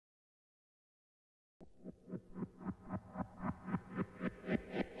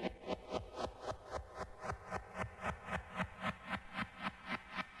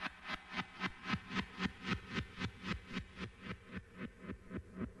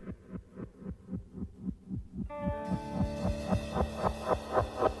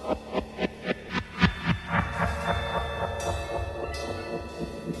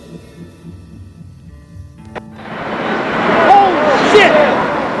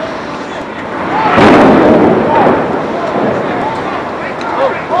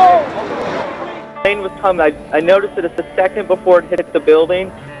plane was coming, I noticed it a second before it hit the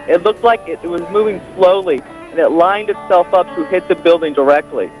building. It looked like it was moving slowly, and it lined itself up to hit the building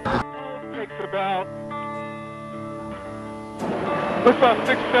directly. It takes about, looks like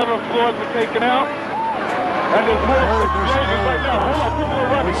 6, 7 floors were taken out. And there's more explosions right now. Hold on, people are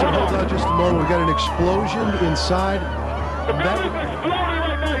running. Hold on just a moment. We've got an explosion inside. The building's exploding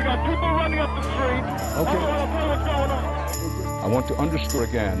right now. You got people running up the street. Okay. What's going on? I want to underscore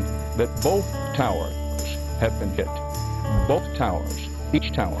again that both towers have been hit. Both towers,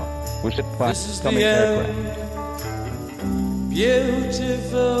 each tower, was hit by coming aircraft.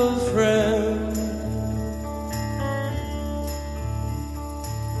 Beautiful friend,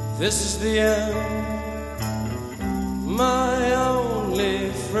 this is the end. My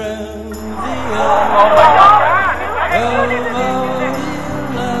only friend, the end of our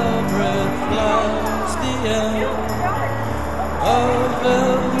elaborate plans, the end of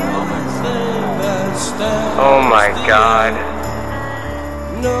everything that stands. Oh my God.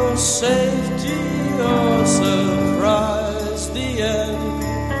 No safety or surprise, the end.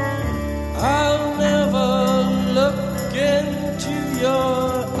 I'll never look into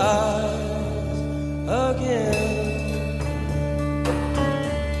your eyes again.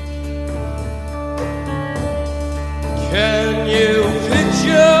 Can you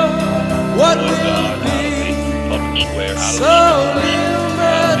picture what will be? So live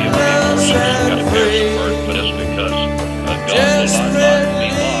madness and free. Desperately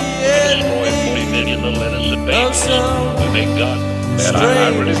in need of some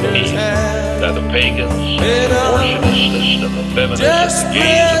stranger's hand. That the pagans, the abortionists, and the feminists, and the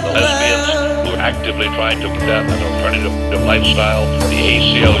gays, and the lesbians who are actively trying to condemn an alternative lifestyle, the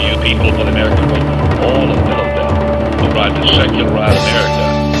ACLU people for the American people, all of them who tried to secularize America.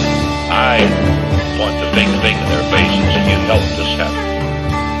 I want to fake in their faces and you help this happen.